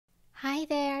Hi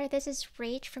there, this is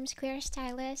Rach from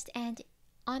Squarestylist, and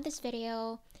on this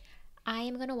video, I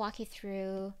am going to walk you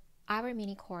through our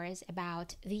mini course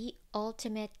about the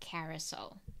ultimate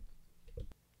carousel.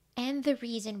 And the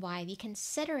reason why we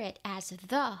consider it as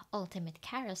the ultimate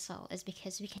carousel is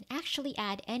because we can actually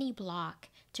add any block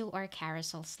to our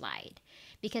carousel slide,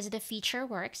 because the feature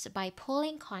works by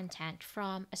pulling content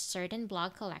from a certain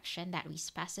blog collection that we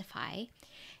specify,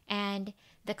 and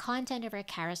the content of our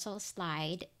carousel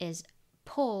slide is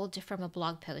pulled from a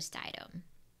blog post item.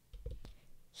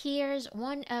 Here's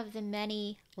one of the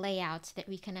many layouts that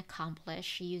we can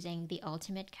accomplish using the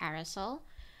ultimate carousel.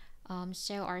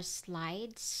 So our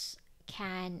slides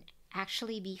can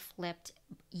actually be flipped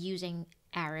using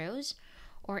arrows,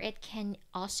 or it can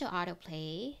also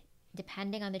autoplay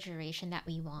depending on the duration that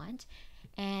we want.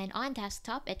 And on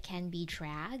desktop, it can be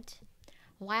dragged,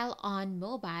 while on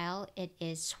mobile, it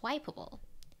is swipeable.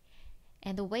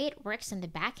 And the way it works in the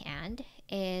back end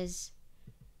is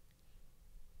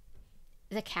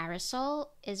the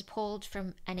carousel is pulled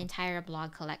from an entire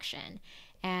blog collection,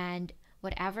 and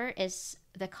whatever is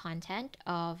the content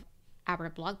of our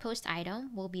blog post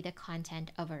item will be the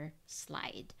content of our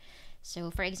slide.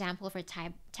 So for example, for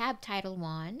tab title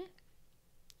 1,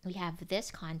 we have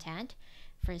this content.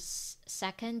 For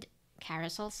second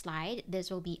carousel slide,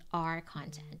 this will be our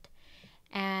content.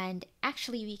 And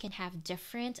actually we can have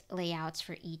different layouts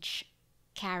for each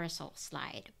carousel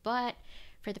slide, but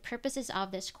for the purposes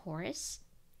of this course,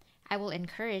 I will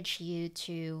encourage you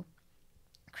to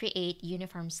create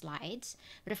uniform slides.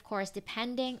 But of course,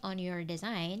 depending on your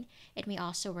design, it may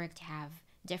also work to have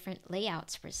different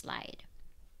layouts per slide.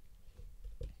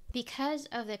 Because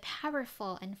of the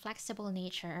powerful and flexible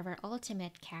nature of our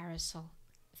ultimate carousel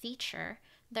feature,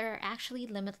 there are actually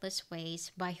limitless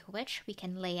ways by which we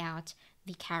can lay out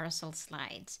the carousel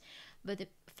slides. But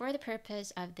for the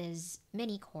purpose of this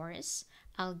mini course,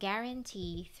 I'll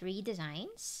guarantee 3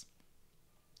 designs,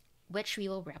 which we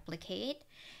will replicate,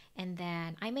 and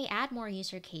then I may add more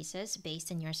user cases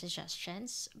based on your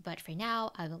suggestions, but for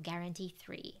now, I will guarantee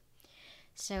 3.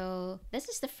 So this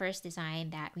is the first design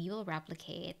that we will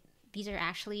replicate. These are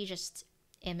actually just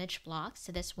image blocks,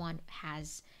 so this one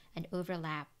has an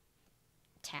overlap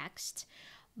text,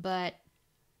 but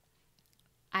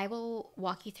I will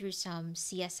walk you through some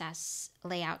CSS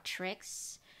layout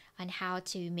tricks on how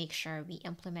to make sure we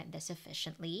implement this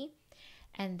efficiently.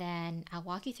 And then I'll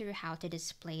walk you through how to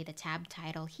display the tab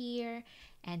title here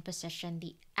and position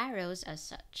the arrows as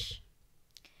such.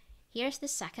 Here's the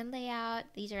second layout.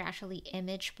 These are actually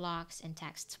image blocks and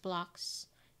text blocks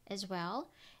as well.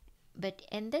 But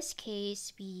in this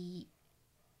case, we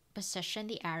position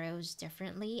the arrows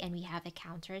differently and we have the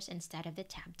counters instead of the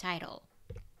tab title.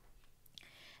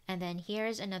 And then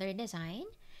here's another design.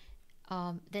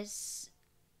 These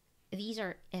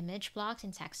are image blocks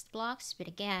and text blocks, but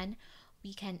again,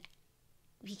 we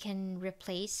can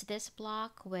replace this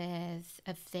block with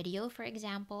a video, for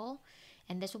example,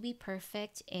 and this will be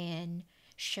perfect in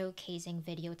showcasing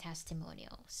video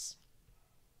testimonials.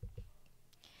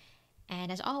 And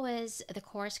as always, the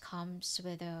course comes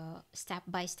with a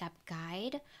step-by-step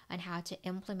guide on how to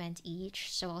implement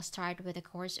each. So I'll start with a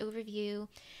course overview,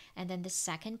 and then the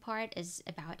second part is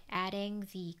about adding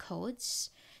the codes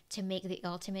to make the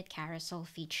ultimate carousel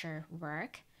feature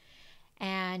work.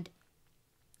 And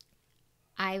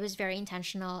I was very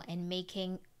intentional in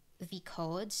making the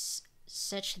codes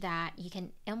such that you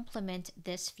can implement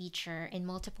this feature in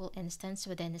multiple instances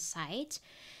within the site.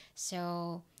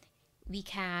 So we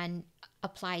can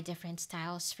apply different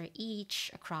styles for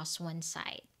each across one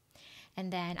site.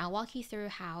 And then I'll walk you through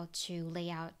how to lay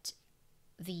out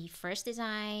the first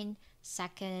design,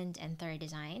 second, and third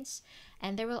designs.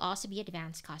 And there will also be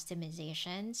advanced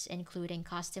customizations, including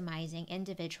customizing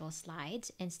individual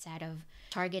slides instead of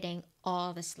targeting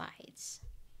all the slides.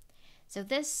 So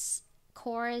this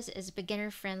course is beginner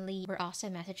friendly. We're also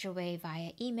message away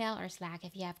via email or Slack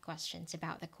if you have questions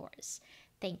about the course.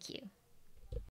 Thank you.